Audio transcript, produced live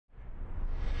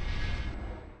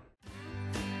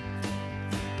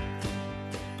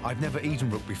I've never eaten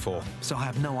rook before, so I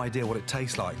have no idea what it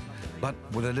tastes like. But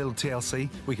with a little TLC,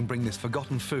 we can bring this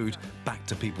forgotten food back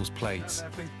to people's plates.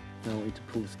 Now I want you to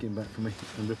pull the skin back for me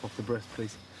and rip off the breast,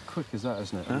 please. Quick as that,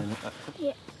 isn't it? Huh? I mean,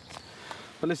 Yeah.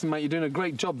 But listen, mate, you're doing a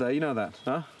great job there, you know that,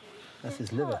 huh? That's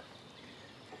his liver.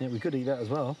 Yeah, we could eat that as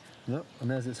well. Yep, and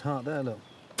there's its heart there, look.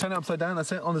 Turn it upside down,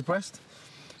 that's it, on his breast.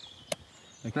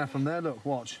 Now from there, look,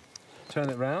 watch. Turn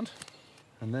it round.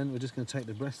 And then we're just going to take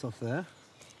the breast off there.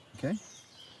 Okay.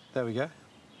 There we go.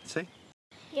 See?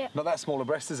 Yeah. Not that small a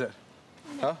breast, is it?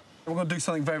 Huh? We're going to do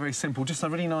something very, very simple. Just a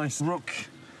really nice rook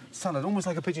salad, almost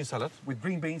like a pigeon salad, with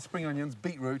green beans, spring onions,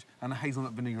 beetroot, and a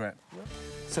hazelnut vinaigrette. Yep.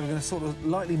 So we're going to sort of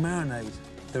lightly marinate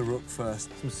the rook first.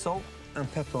 Some salt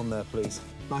and pepper on there, please.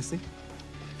 Nicely.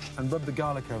 And rub the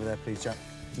garlic over there, please, Jack.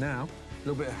 Now, a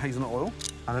little bit of hazelnut oil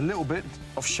and a little bit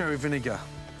of sherry vinegar.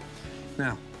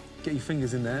 Now, get your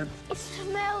fingers in there. It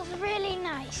smells really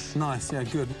nice. Nice, yeah,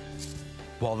 good.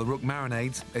 While the rook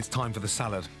marinades, it's time for the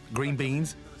salad. Green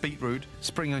beans, beetroot,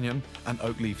 spring onion, and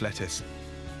oak leaf lettuce.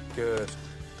 Good.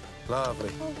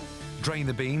 Lovely. Drain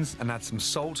the beans and add some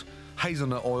salt,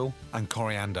 hazelnut oil, and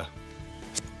coriander.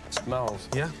 Smells.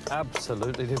 Yeah?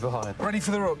 Absolutely divine. Ready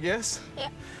for the rook, yes? Yeah.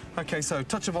 OK, so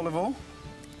touch of olive oil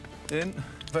in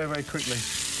very, very quickly.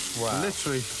 Wow.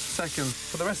 Literally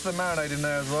seconds. Put the rest of the marinade in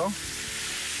there as well.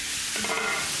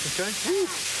 OK.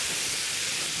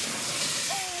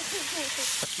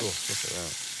 Oh, look at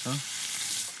that.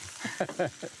 Huh?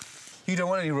 You don't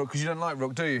want any rook because you don't like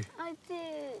rook, do you? I do.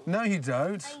 No, you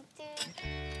don't. I do.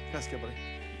 Let's go, buddy.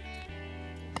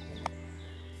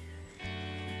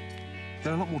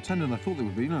 They're a lot more tender than I thought they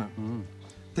would be, you know.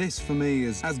 This, for me,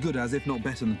 is as good as, if not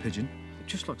better than pigeon. It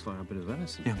just looks like a bit of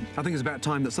venison. Yeah, I think it's about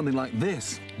time that something like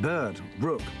this, bird,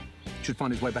 rook, should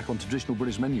find its way back on traditional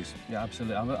British menus. Yeah,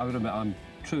 absolutely. I would admit I'm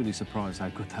truly surprised how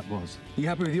good that was. Are you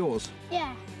happy with yours?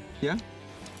 Yeah. Yeah?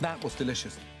 That was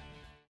delicious.